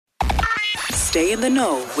Stay in the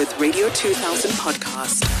know with Radio 2000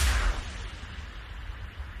 podcast.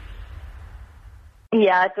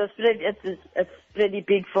 Yeah, it's pretty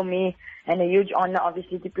big for me and a huge honor,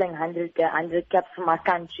 obviously, to play 100 caps for my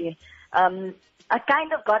country. I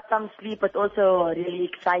kind of got some sleep, but also really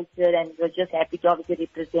excited and was just happy to obviously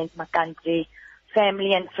represent my country,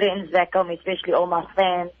 family and friends back home, especially all my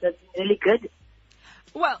fans. So it's really good.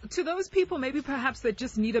 Well, to those people, maybe perhaps that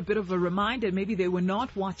just need a bit of a reminder, maybe they were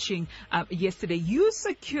not watching yesterday. You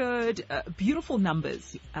secured beautiful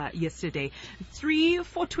numbers yesterday. 3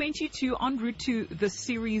 for 22 en route to the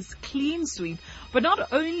series clean sweep. But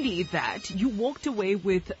not only that, you walked away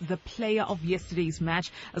with the player of yesterday's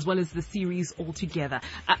match as well as the series altogether.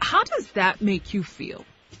 How does that make you feel?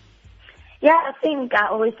 Yeah, I think I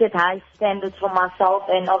always set high standards for myself,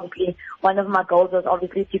 and obviously one of my goals was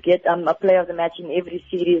obviously to get a player of the match in every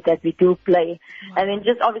series that we do play. And then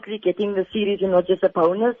just obviously getting the series, not just a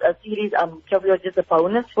bonus, trophy was just a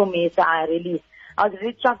bonus for me. So I was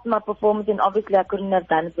really chuffed with my performance, and obviously I couldn't have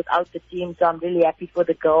done it without the team, so I'm really happy for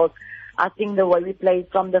the girls. I think the way we played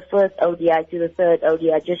from the first ODI to the third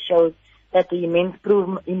ODI just shows that the immense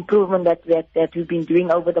improvement that we've been doing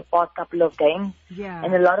over the past couple of games. Yeah.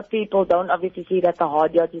 And a lot of people don't obviously see that the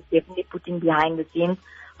hard yards is definitely putting behind the scenes.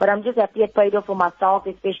 But I'm just happy it paid off for myself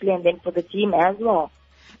especially, and then for the team as well.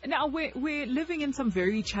 Now, we're living in some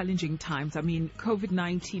very challenging times. I mean,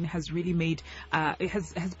 COVID-19 has really made,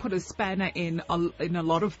 has put a spanner in a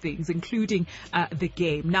lot of things, including the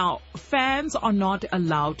game. Now, fans are not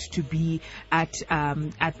allowed to be at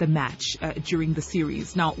the match during the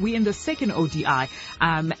series. Now, we're in the second ODI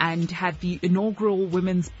and had the inaugural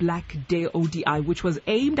Women's Black Day ODI, which was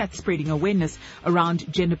aimed at spreading awareness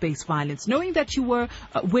around gender-based violence. Knowing that you were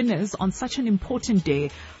winners on such an important day,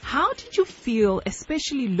 how did you feel,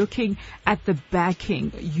 especially looking at the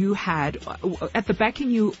backing you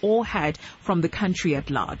all had from the country at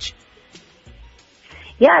large?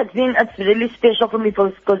 Yeah, it's really special for me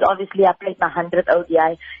because obviously I played my 100th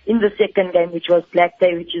ODI in the second game, which was Black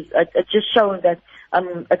Day, which is it just shows that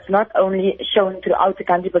it's not only shown throughout the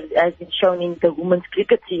country, but it has been shown in the women's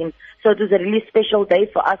cricket team. So it was a really special day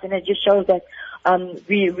for us, and it just shows that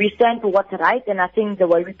we stand for what's right. And I think the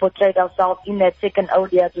way we portrayed ourselves in that second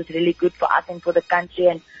ODI was really good for us and for the country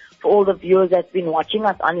and for all the viewers that's been watching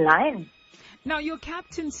us online. Now, your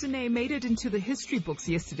captain, Sune, made it into the history books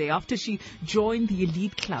yesterday after she joined the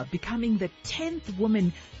elite club, becoming the 10th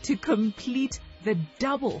woman to complete the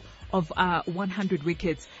double of 100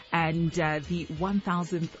 wickets and the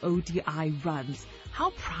 1,000th ODI runs.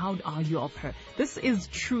 How proud are you of her? This is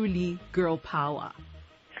truly girl power.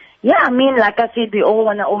 Yeah, I mean, like I said, we all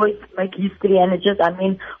want to always make history, and it's just, I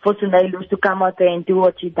mean, for Sunay Luz to come out there and do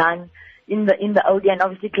what she done in the ODI and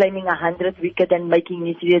obviously claiming 100th wicket and making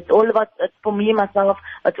history. It's all about, for me, myself,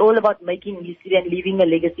 it's all about making history and leaving a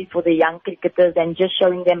legacy for the young cricketers and just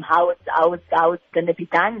showing them how it's going to be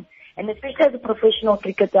done. And especially as a professional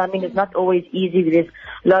cricketer, I mean, it's not always easy. There's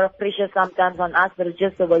a lot of pressure sometimes on us, but it's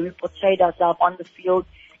just the way we portrayed ourselves on the field,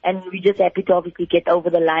 and we're just happy to obviously get over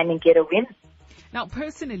the line and get a win. Now,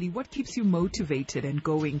 personally, what keeps you motivated and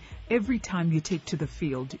going every time you take to the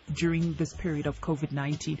field during this period of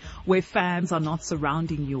COVID-19 where fans are not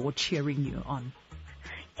surrounding you or cheering you on?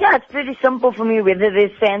 Yeah, it's pretty simple for me, whether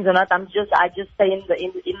there's fans or not. I just stay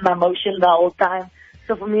in my motion the whole time.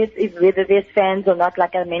 So for me, it's whether there's fans or not,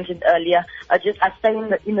 like I mentioned earlier. I stay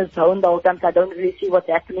in the zone the whole time, so I don't really see what's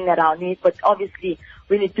happening around me. But obviously,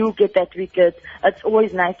 when you do get that wicket, it's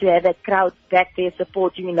always nice to have that crowd back there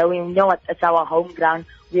supporting. We know it's our home ground.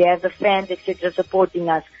 We have the fans, etc., supporting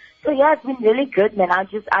us. So yeah, it's been really good, man. I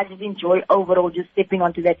just enjoy overall just stepping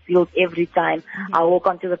onto that field every time I walk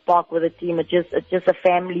onto the park with the team. It's just a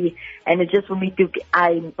family, and it's just for me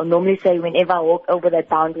I normally say whenever I walk over that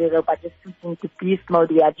boundary rope, I just switch into beast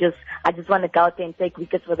mode. I just want to go out there and take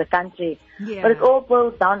wickets for the country. Yeah. But it all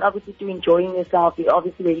boils down obviously to enjoying yourself. You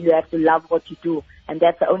have to love what you do. And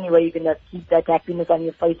that's the only way you're going to keep that happiness on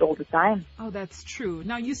your face all the time. Oh, that's true.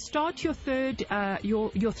 Now, you start your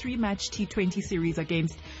your three-match T20 series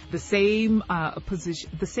against the same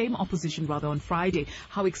opposition on Friday.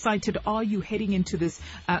 How excited are you heading into this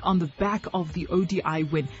on the back of the ODI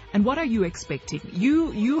win? And what are you expecting?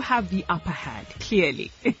 You have the upper hand,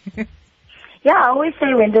 clearly. Yeah, I always say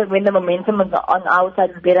when the momentum is on our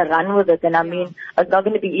side, we better run with it. And I mean, it's not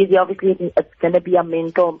going to be easy. Obviously, it's going to be a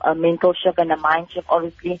mental shift and a mind shift,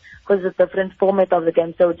 obviously, because it's a different format of the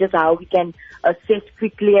game. So just how we can assess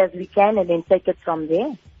quickly as we can and then take it from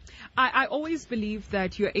there. I always believe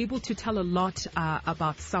that you're able to tell a lot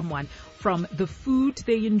about someone from the food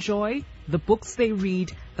they enjoy, the books they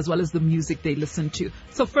read, as well as the music they listen to.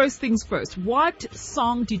 So first things first, what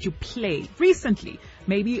song did you play recently?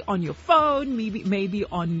 Maybe on your phone, maybe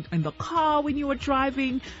in the car when you were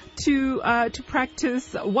driving to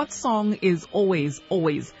practice. What song is always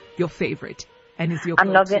your favorite? And is your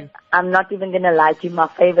I'm not even gonna lie to you. My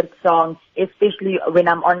favorite song, especially when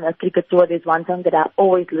I'm on a cricket tour, there's one song that I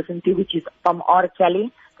always listen to, which is from R.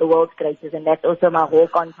 Kelly, The World's Greatest, and that's also my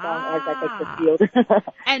walk-on song as I take the field.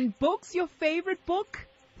 And books, your favorite book?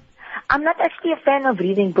 I'm not actually a fan of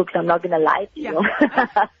reading books. I'm not gonna lie to you.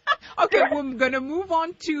 Okay, we're gonna move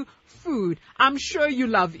on to food. I'm sure you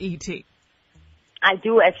love eating. I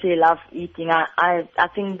do actually love eating. I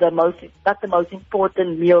think that's the most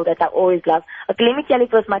important meal that I always love. Okay, let me tell you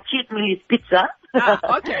first, my cheat meal is pizza.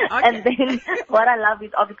 Okay. And then what I love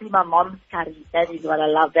is obviously my mom's curry. That is what I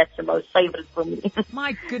love. That's the most favorite for me.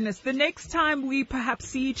 My goodness. The next time we perhaps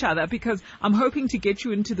see each other, because I'm hoping to get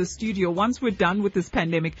you into the studio once we're done with this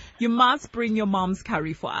pandemic, you must bring your mom's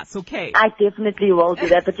curry for us, okay? I definitely will do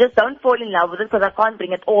that, but just don't fall in love with it because I can't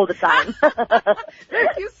bring it all the time.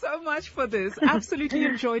 Thank you so much for this. Absolutely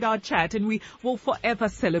enjoyed our chat, and we will forever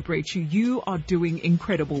celebrate you. You are doing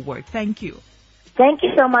incredible work. Thank you. Thank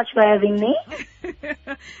you so much for having me.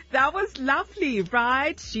 That was lovely,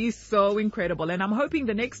 right? She's so incredible. And I'm hoping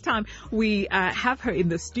the next time we have her in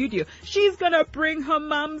the studio, she's going to bring her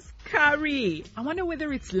mom's curry. I wonder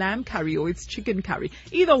whether it's lamb curry or it's chicken curry.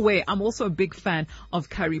 Either way, I'm also a big fan of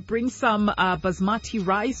curry. Bring some basmati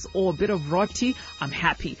rice or a bit of roti. I'm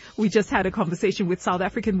happy. We just had a conversation with South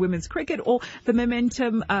African women's cricket, or the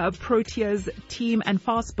Momentum Proteas team, and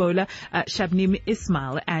fast bowler Shabnim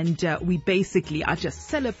Ismael. And we basically are just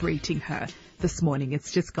celebrating her this morning.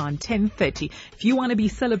 It's just gone 10:30. If you want to be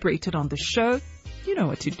celebrated on the show, you know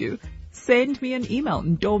what to do. Send me an email,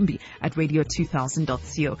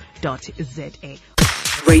 ndombi@radio2000.co.za.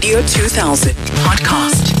 Radio 2000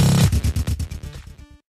 podcast.